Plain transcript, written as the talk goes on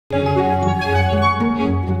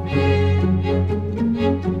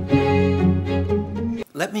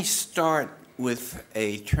Let me start with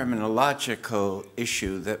a terminological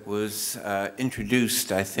issue that was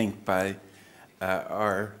introduced, I think, by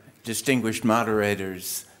our distinguished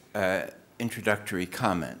moderator's introductory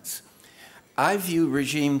comments. I view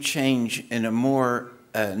regime change in a more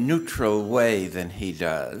neutral way than he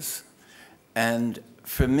does. And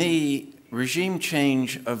for me, regime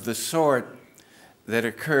change of the sort that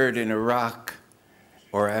occurred in Iraq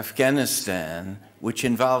or Afghanistan, which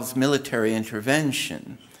involves military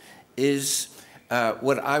intervention, is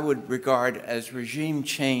what I would regard as regime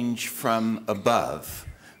change from above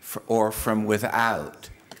or from without.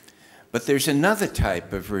 But there's another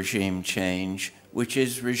type of regime change, which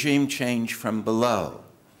is regime change from below.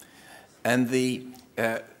 And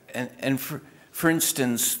for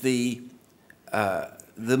instance, the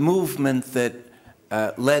movement that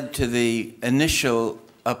led to the initial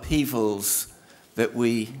upheavals that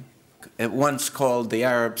we at once called the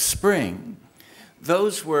Arab Spring,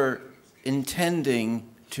 those were intending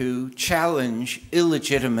to challenge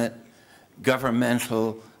illegitimate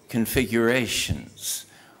governmental configurations,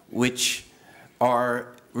 which are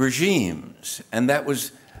regimes. And that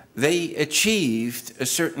was, they achieved a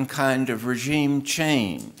certain kind of regime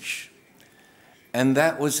change. And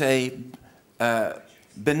that was a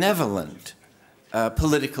benevolent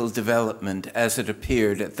political development as it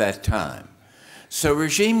appeared at that time. So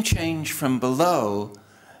regime change from below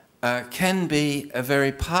can be a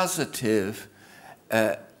very positive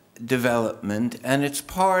development, and it's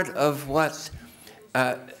part of what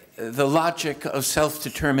the logic of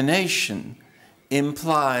self-determination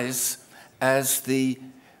implies as the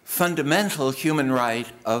fundamental human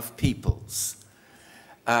right of peoples.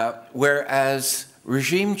 Whereas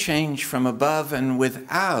regime change from above and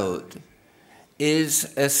without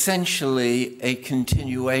is essentially a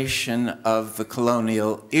continuation of the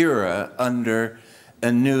colonial era under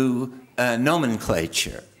a new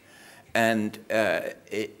nomenclature. And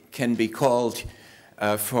it can be called,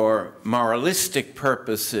 for moralistic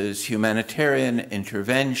purposes, humanitarian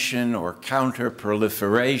intervention or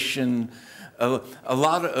counter-proliferation. A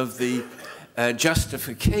lot of the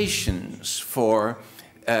justifications for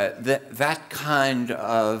that kind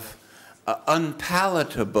of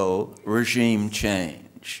unpalatable regime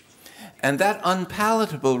change. And that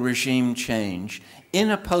unpalatable regime change in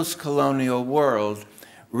a post-colonial world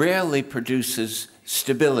rarely produces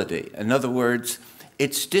stability. In other words,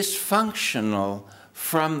 it's dysfunctional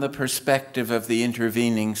from the perspective of the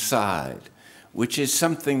intervening side, which is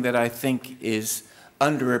something that I think is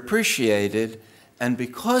underappreciated, and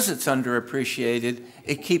because it's underappreciated,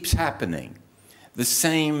 it keeps happening. The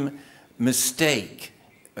same mistake,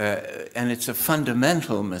 and it's a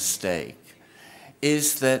fundamental mistake,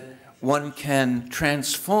 is that one can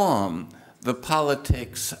transform the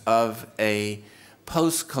politics of a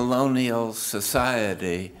post-colonial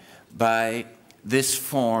society by this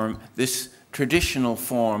form, this traditional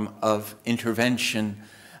form of intervention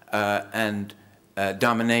and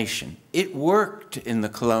domination. It worked in the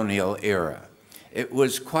colonial era. It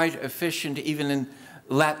was quite efficient even in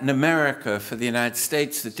Latin America for the United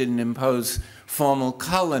States that didn't impose formal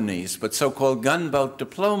colonies, but so-called gunboat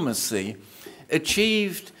diplomacy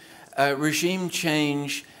achieved regime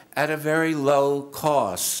change at a very low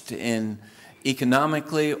cost in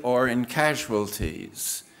economically or in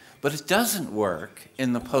casualties. But it doesn't work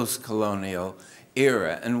in the post-colonial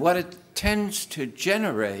era. And what it tends to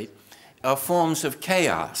generate are forms of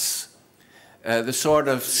chaos, the sort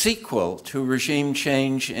of sequel to regime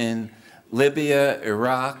change in Libya,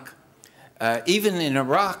 Iraq, even in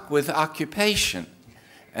Iraq with occupation.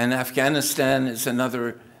 And Afghanistan is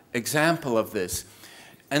another example of this.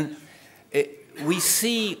 And we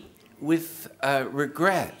see with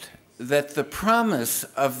regret that the promise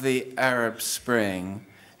of the Arab Spring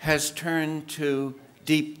has turned to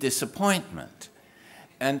deep disappointment.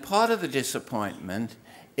 And part of the disappointment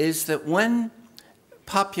is that when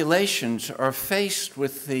populations are faced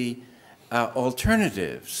with the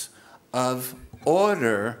alternatives of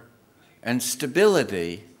order and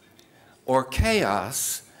stability or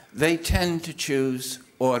chaos, they tend to choose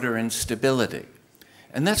order and stability.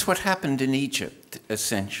 And that's what happened in Egypt,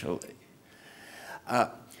 essentially.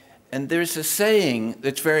 And there's a saying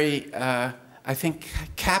that's very, I think,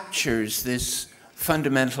 captures this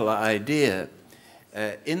fundamental idea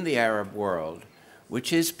in the Arab world,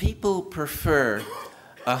 which is people prefer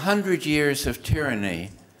 100 years of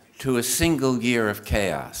tyranny to a single year of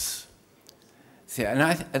chaos. See, and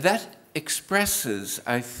that expresses,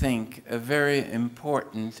 I think, a very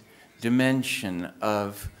important dimension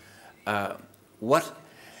of what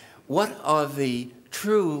are the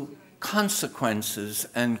true consequences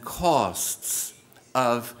and costs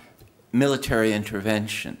of military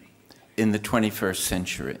intervention in the 21st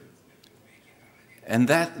century. And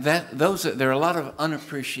there are a lot of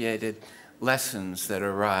unappreciated lessons that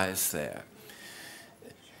arise there.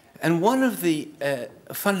 And one of the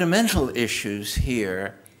fundamental issues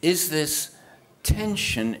here is this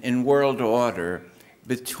tension in world order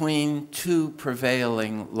between two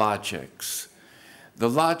prevailing logics. The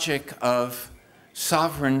logic of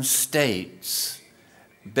sovereign states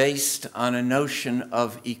based on a notion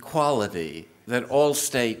of equality, that all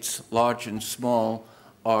states, large and small,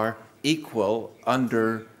 are equal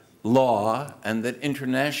under law, and that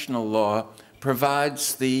international law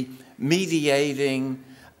provides the mediating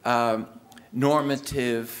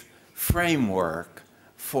normative framework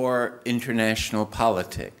for international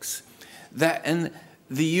politics. And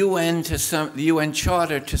the UN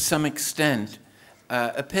Charter, to some extent,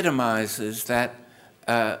 epitomizes that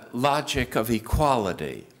logic of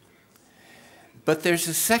equality. But there's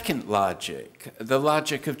a second logic, the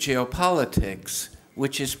logic of geopolitics,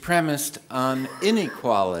 which is premised on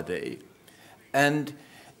inequality and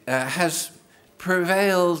has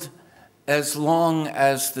prevailed as long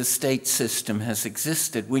as the state system has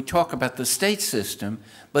existed. We talk about the state system,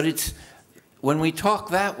 but when we talk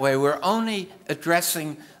that way, we're only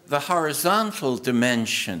addressing the horizontal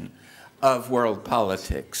dimension of world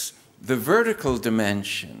politics. The vertical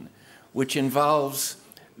dimension, which involves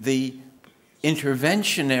the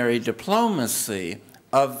interventionary diplomacy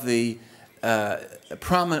of the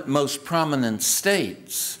most prominent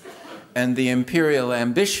states and the imperial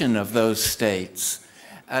ambition of those states,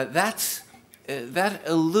 that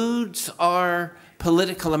eludes our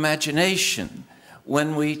political imagination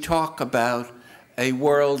when we talk about a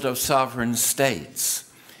world of sovereign states.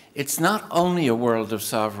 It's not only a world of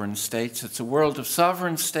sovereign states, it's a world of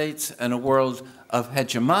sovereign states and a world of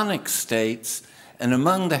hegemonic states. And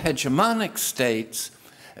among the hegemonic states,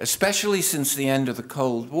 especially since the end of the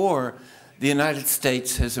Cold War, the United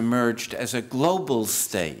States has emerged as a global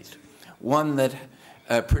state, one that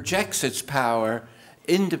projects its power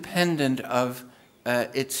independent of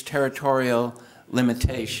its territorial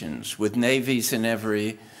limitations, with navies in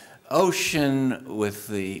every ocean, with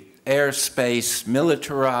the airspace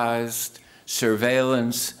militarized,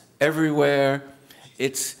 surveillance everywhere.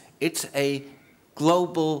 It's a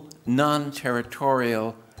global,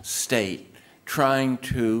 non-territorial state trying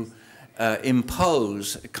to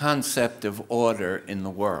impose a concept of order in the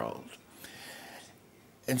world.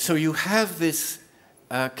 And so you have this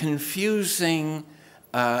confusing,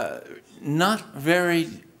 not very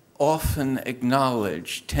often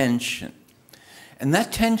acknowledged tension. And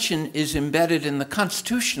that tension is embedded in the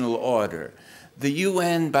constitutional order. The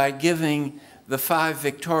UN, by giving the 5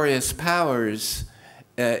 victorious powers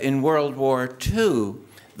in World War II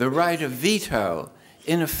the right of veto,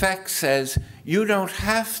 in effect says, you don't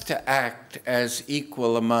have to act as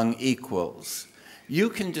equal among equals.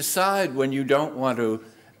 You can decide when you don't want to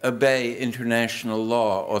obey international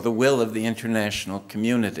law or the will of the international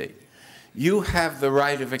community. You have the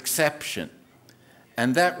right of exception.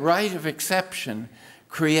 And that right of exception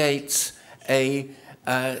creates a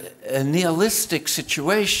nihilistic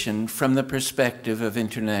situation from the perspective of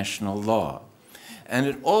international law. And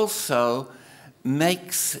it also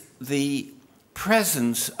makes the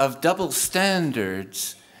presence of double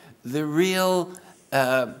standards the real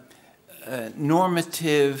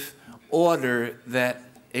normative order that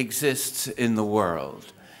exists in the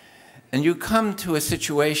world. And you come to a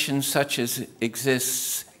situation such as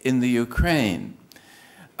exists in the Ukraine,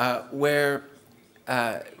 where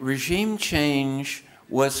regime change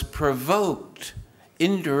was provoked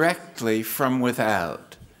indirectly from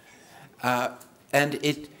without. And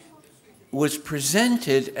it was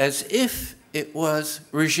presented as if it was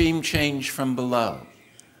regime change from below.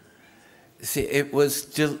 See, it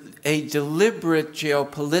was a deliberate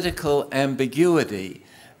geopolitical ambiguity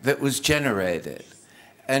that was generated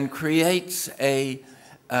and creates a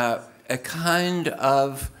kind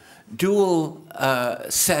of dual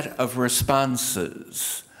set of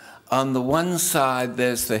responses. On the one side,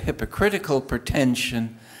 there's the hypocritical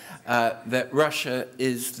pretension that Russia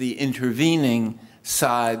is the intervening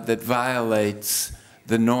side that violates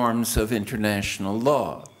the norms of international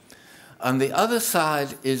law. On the other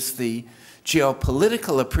side is the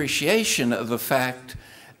geopolitical appreciation of the fact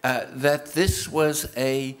that this was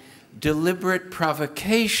a deliberate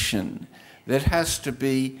provocation that has to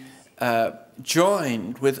be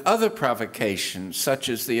joined with other provocations, such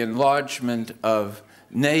as the enlargement of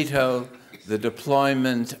NATO, the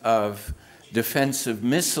deployment of defensive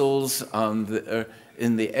missiles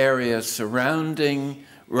in the area surrounding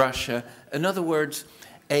Russia. In other words,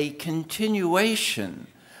 a continuation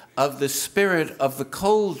of the spirit of the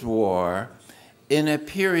Cold War in a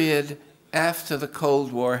period after the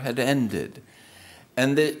Cold War had ended.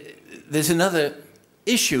 And there's another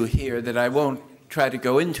issue here that I won't try to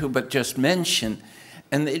go into, but just mention,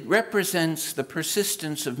 and it represents the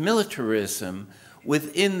persistence of militarism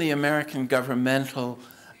within the American governmental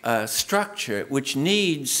structure, which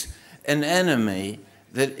needs an enemy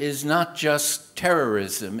that is not just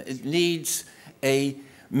terrorism. It needs a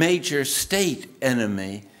major state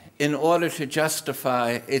enemy in order to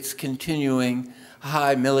justify its continuing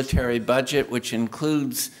high military budget, which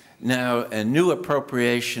includes now a new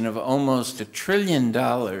appropriation of almost $1 trillion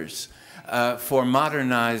for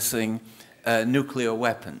modernizing nuclear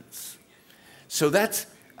weapons. So that's,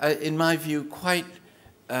 in my view, quite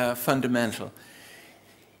fundamental.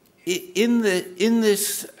 In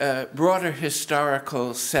this broader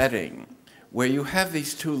historical setting, where you have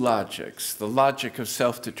these two logics, the logic of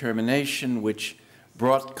self-determination, which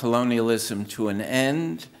brought colonialism to an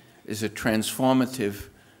end, is a transformative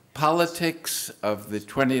politics of the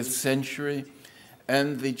 20th century,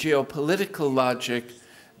 and the geopolitical logic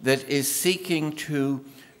that is seeking to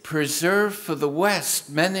preserve for the West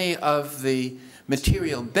many of the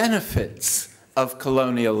material benefits of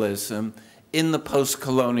colonialism in the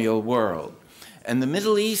post-colonial world. And the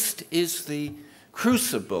Middle East is the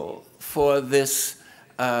crucible for this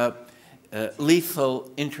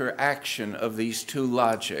lethal interaction of these two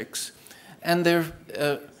logics. And there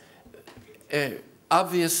are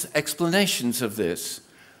obvious explanations of this,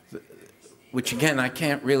 which again I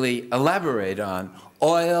can't really elaborate on.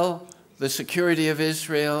 Oil, the security of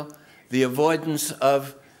Israel, the avoidance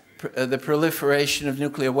of the proliferation of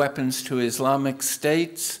nuclear weapons to Islamic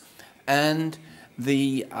states, and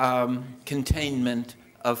the containment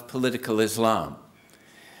of political Islam.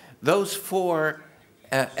 Those four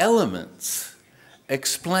elements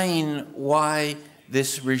explain why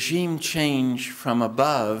this regime change from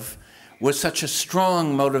above was such a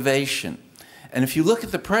strong motivation. And if you look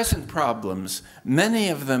at the present problems, many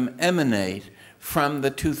of them emanate from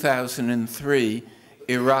the 2003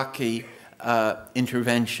 Iraqi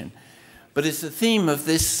intervention. But as the theme of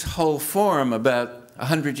this whole forum about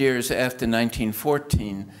 100 years after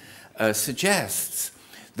 1914 suggests,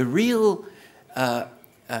 the real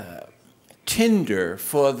tinder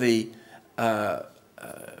for the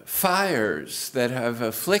fires that have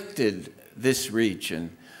afflicted this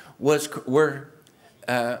region were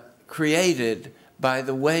created by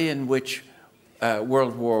the way in which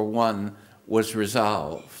World War I was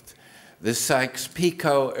resolved. The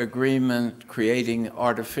Sykes-Picot Agreement creating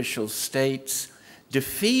artificial states,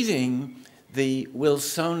 defeating the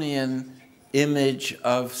Wilsonian image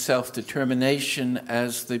of self-determination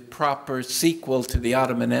as the proper sequel to the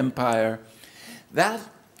Ottoman Empire. That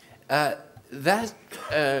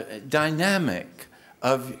dynamic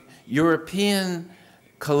of European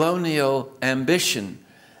colonial ambition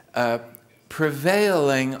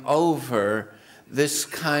prevailing over this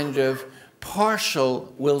kind of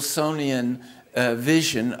partial Wilsonian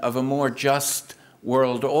vision of a more just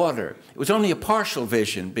world order. It was only a partial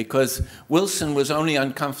vision because Wilson was only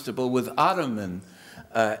uncomfortable with Ottoman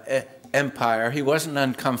empire. He wasn't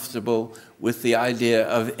uncomfortable with the idea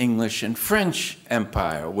of English and French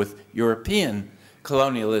empire, with European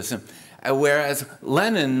colonialism, whereas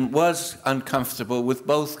Lenin was uncomfortable with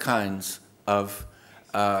both kinds of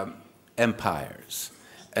empires.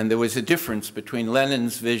 And there was a difference between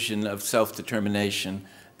Lenin's vision of self-determination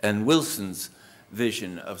and Wilson's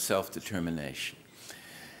vision of self-determination.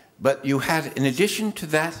 But you had, in addition to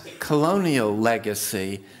that colonial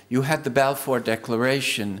legacy, you had the Balfour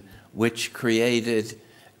Declaration, which created,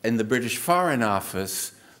 in the British Foreign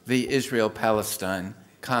Office, the Israel-Palestine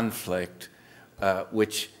conflict,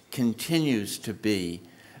 which continues to be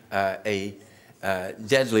a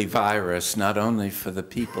deadly virus, not only for the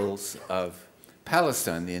peoples of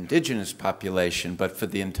Palestine, the indigenous population, but for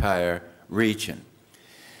the entire region.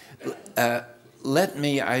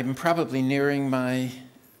 I'm probably nearing my,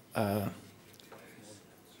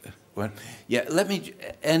 let me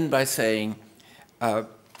end by saying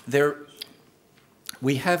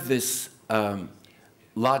we have this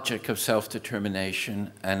logic of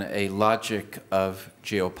self-determination and a logic of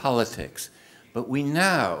geopolitics. But we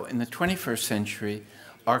now, in the 21st century,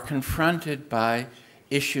 are confronted by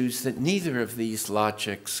issues that neither of these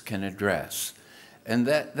logics can address. And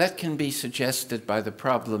that can be suggested by the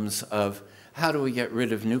problems of how do we get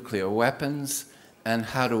rid of nuclear weapons and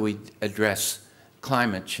how do we address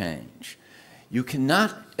climate change. You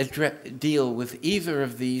cannot deal with either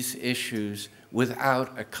of these issues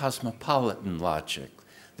without a cosmopolitan logic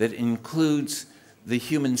that includes the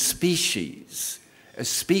human species a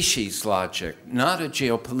species logic, not a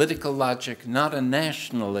geopolitical logic, not a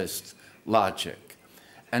nationalist logic.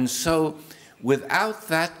 And so without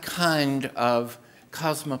that kind of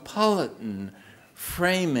cosmopolitan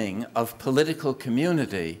framing of political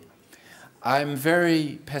community, I'm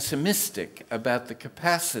very pessimistic about the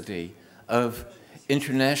capacity of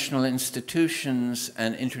international institutions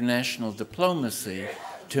and international diplomacy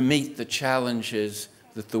to meet the challenges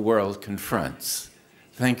that the world confronts.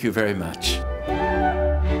 Thank you very much.